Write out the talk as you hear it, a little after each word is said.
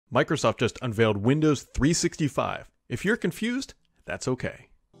Microsoft just unveiled Windows 365. If you're confused, that's okay.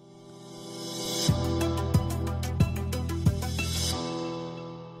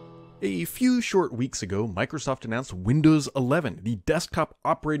 A few short weeks ago, Microsoft announced Windows 11, the desktop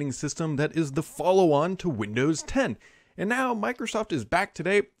operating system that is the follow-on to Windows 10. And now Microsoft is back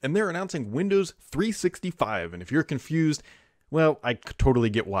today, and they're announcing Windows 365. And if you're confused, well, I totally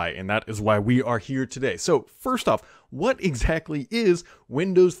get why, and that is why we are here today. So first off, what exactly is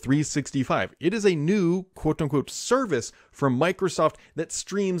Windows 365? It is a new quote-unquote service from Microsoft that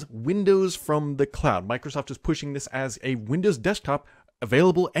streams Windows from the cloud. Microsoft is pushing this as a Windows desktop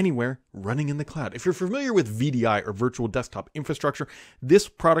available anywhere, running in the cloud. If you're familiar with VDI or virtual desktop infrastructure, this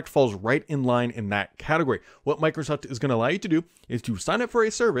product falls right in line in that category. What Microsoft is going to allow you to do is to sign up for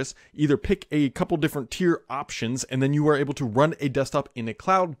a service, either pick a couple different tier options, and then you are able to run a desktop in a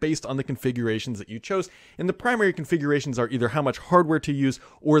cloud based on the configurations that you chose. And the primary configurations are either how much hardware to use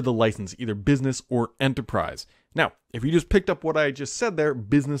or the license, either business or enterprise. Now, if you just picked up what I just said there,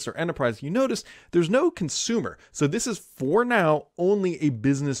 business or enterprise, you notice there's no consumer. So this is, for now, only a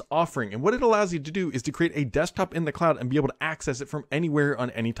business offering. And what it allows you to do is to create a desktop in the cloud and be able to access it from anywhere on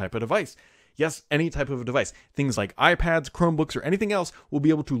any type of device. Yes, any type of a device. Things like iPads, Chromebooks, or anything else will be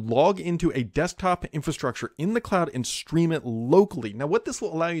able to log into a desktop infrastructure in the cloud and stream it locally. Now, what this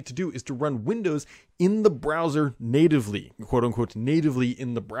will allow you to do is to run Windows in the browser natively, quote unquote, natively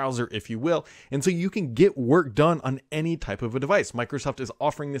in the browser, if you will. And so you can get work done on any type of a device. Microsoft is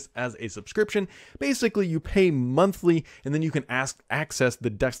offering this as a subscription. Basically, you pay monthly and then you can access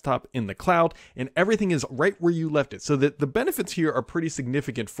the desktop in the cloud, and everything is right where you left it. So that the benefits here are pretty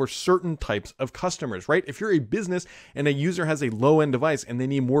significant for certain types of customers, right? If you're a business and a user has a low-end device and they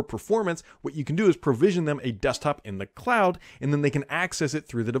need more performance, what you can do is provision them a desktop in the cloud, and then they can access it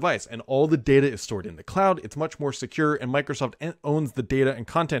through the device. And all the data is stored in the cloud. It's much more secure, and Microsoft owns the data and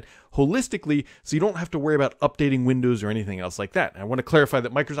content holistically, so you don't have to worry about updating Windows or anything else like that. And I want to clarify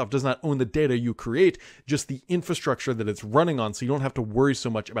that Microsoft does not own the data you create, just the infrastructure that it's running on, so you don't have to worry so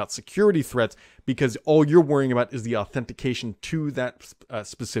much about security threats, because all you're worrying about is the authentication to that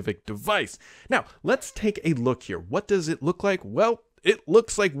specific device. Now, let's take a look here. What does it look like? Well, it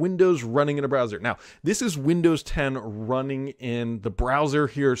looks like Windows running in a browser. Now, this is Windows 10 running in the browser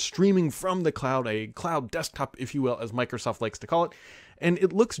here, streaming from the cloud, a cloud desktop, if you will, as Microsoft likes to call it. And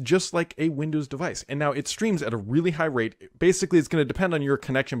it looks just like a Windows device. And now it streams at a really high rate. Basically, it's going to depend on your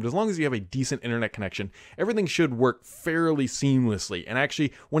connection, but as long as you have a decent internet connection, everything should work fairly seamlessly. And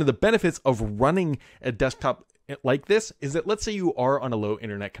actually, one of the benefits of running a desktop like this is that, let's say you are on a low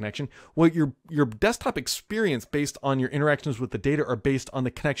internet connection, well, your desktop experience based on your interactions with the data are based on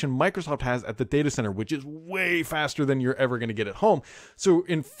the connection Microsoft has at the data center, which is way faster than you're ever going to get at home. So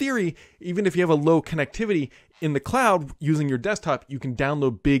in theory, even if you have a low connectivity in the cloud using your desktop, you can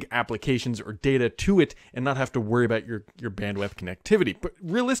download big applications or data to it and not have to worry about your bandwidth connectivity. But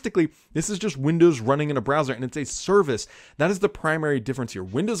realistically, this is just Windows running in a browser, and it's a service. That is the primary difference here.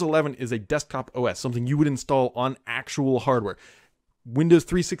 Windows 11 is a desktop OS, something you would install on actual hardware. Windows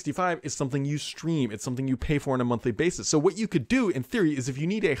 365 is something you stream. It's something you pay for on a monthly basis. So what you could do in theory is, if you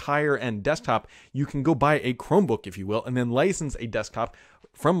need a higher end desktop, you can go buy a Chromebook, if you will, and then license a desktop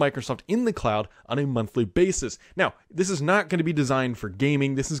from Microsoft in the cloud on a monthly basis. Now, this is not going to be designed for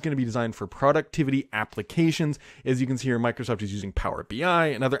gaming. This is going to be designed for productivity applications. As you can see here, Microsoft is using Power BI,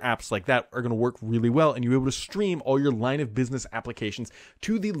 and other apps like that are going to work really well, and you're able to stream all your line of business applications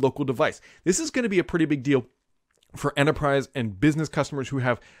to the local device. This is going to be a pretty big deal for enterprise and business customers who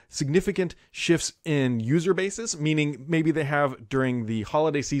have significant shifts in user bases, meaning maybe they have, during the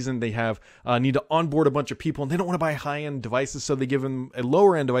holiday season, they have need to onboard a bunch of people and they don't want to buy high-end devices, so they give them a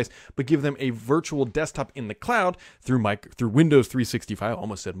lower-end device, but give them a virtual desktop in the cloud through Windows 365, I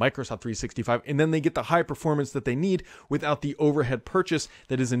almost said Microsoft 365, and then they get the high performance that they need without the overhead purchase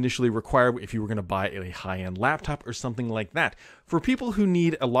that is initially required if you were going to buy a high-end laptop or something like that. For people who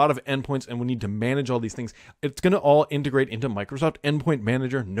need a lot of endpoints and will need to manage all these things, it's going to all integrate into Microsoft Endpoint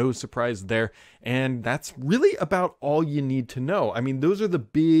Manager, no surprise there. And that's really about all you need to know. I mean, those are the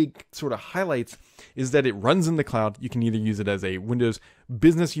big sort of highlights, is that it runs in the cloud. You can either use it as a Windows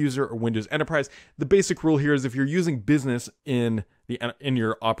business user or Windows Enterprise. The basic rule here is, if you're using business in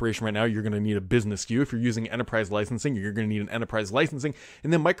your operation right now, you're going to need a business SKU. If you're using enterprise licensing, you're going to need an enterprise licensing.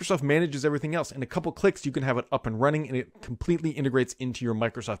 And then Microsoft manages everything else. In a couple clicks, you can have it up and running, and it completely integrates into your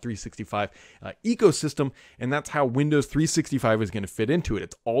Microsoft 365 ecosystem. And that's how Windows 365 is going to fit into it.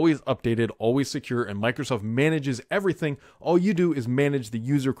 It's always updated, always secure, and Microsoft manages everything. All you do is manage the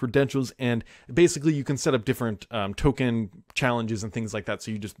user credentials, and basically you can set up different token challenges and things like that.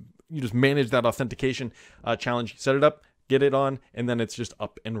 So you just manage that authentication challenge, set it up, get it on, and then it's just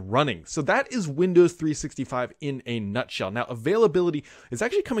up and running. So that is Windows 365 in a nutshell. Now, availability is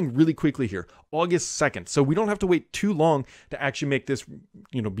actually coming really quickly here, August 2nd. So we don't have to wait too long to actually make this,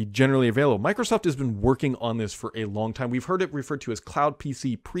 be generally available. Microsoft has been working on this for a long time. We've heard it referred to as Cloud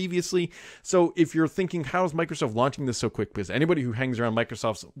PC previously. So if you're thinking, how is Microsoft launching this so quick? Because anybody who hangs around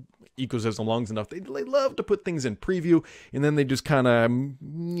Microsoft's ecosystem long enough, they love to put things in preview, and then they just kind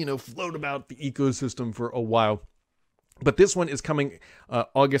of, float about the ecosystem for a while. But this one is coming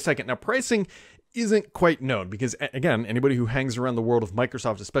August 2nd. Now, pricing isn't quite known because, again, anybody who hangs around the world of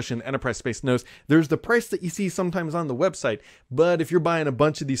Microsoft, especially in the enterprise space, knows there's the price that you see sometimes on the website. But if you're buying a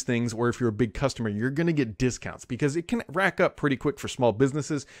bunch of these things, or if you're a big customer, you're going to get discounts because it can rack up pretty quick for small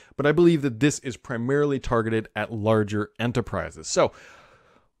businesses. But I believe that this is primarily targeted at larger enterprises. So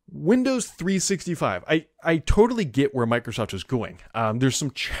Windows 365, I totally get where Microsoft is going. There's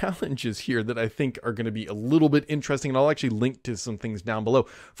some challenges here that I think are going to be a little bit interesting, and I'll actually link to some things down below.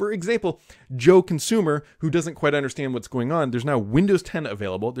 For example, Joe Consumer, who doesn't quite understand what's going on, there's now Windows 10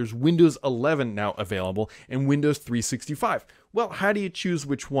 available, there's Windows 11 now available, and Windows 365. Well, how do you choose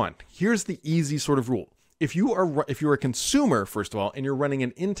which one? Here's the easy sort of rule. If you're a consumer, first of all, and you're running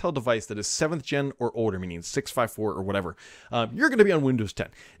an Intel device that is 7th gen or older, meaning 654 or whatever, you're going to be on Windows 10.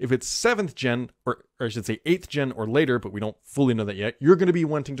 If it's 7th gen, or I should say 8th gen or later, but we don't fully know that yet, you're going to be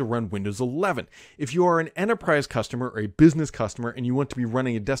wanting to run Windows 11. If you are an enterprise customer or a business customer and you want to be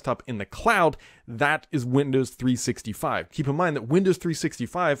running a desktop in the cloud, that is Windows 365. Keep in mind that Windows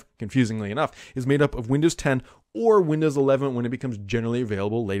 365, confusingly enough, is made up of Windows 10 or Windows 11 when it becomes generally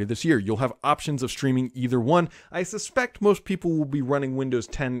available later this year. You'll have options of streaming either one. I suspect most people will be running Windows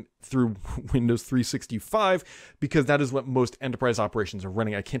 10 through Windows 365 because that is what most enterprise operations are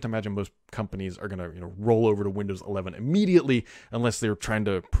running. I can't imagine most companies are going to roll over to Windows 11 immediately unless they're trying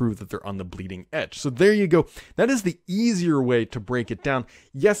to prove that they're on the bleeding edge. So there you go. That is the easier way to break it down.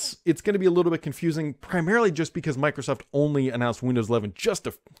 Yes, it's going to be a little bit confusing, primarily just because Microsoft only announced Windows 11 just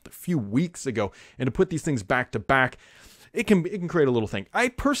a few weeks ago, and to put these things back to back, it can create a little thing. I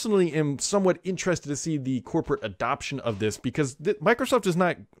personally am somewhat interested to see the corporate adoption of this because Microsoft is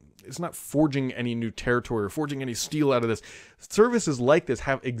not forging any new territory or forging any steel out of this. Services like this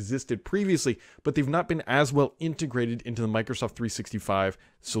have existed previously, but they've not been as well integrated into the Microsoft 365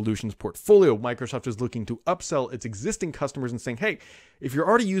 solutions portfolio. Microsoft is looking to upsell its existing customers and saying, hey, if you're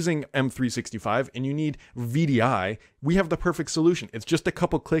already using M365 and you need VDI, we have the perfect solution. It's just a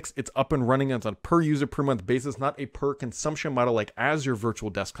couple clicks. It's up and running. It's on per user per month basis, not a per consumption model like Azure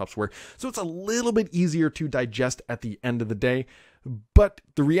Virtual Desktops were. So it's a little bit easier to digest at the end of the day. But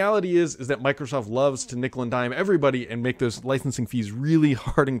the reality is that Microsoft loves to nickel and dime everybody and make those licensing fees really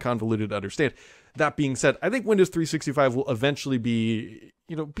hard and convoluted to understand. That being said, I think Windows 365 will eventually be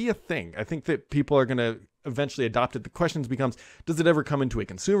a thing. I think that people are going to eventually adopt it. The question becomes, does it ever come into a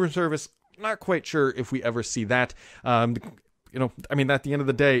consumer service? Not quite sure if we ever see that. At the end of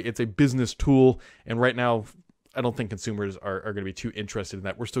the day, it's a business tool, and right now, I don't think consumers are going to be too interested in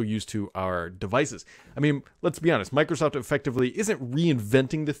that. We're still used to our devices. I mean, let's be honest. Microsoft effectively isn't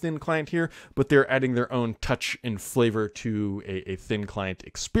reinventing the thin client here, but they're adding their own touch and flavor to a thin client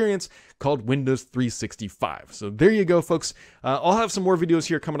experience called Windows 365. So there you go, folks. I'll have some more videos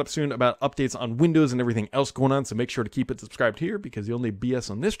here coming up soon about updates on Windows and everything else going on. So make sure to keep it subscribed here because the only BS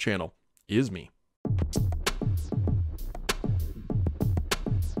on this channel is me.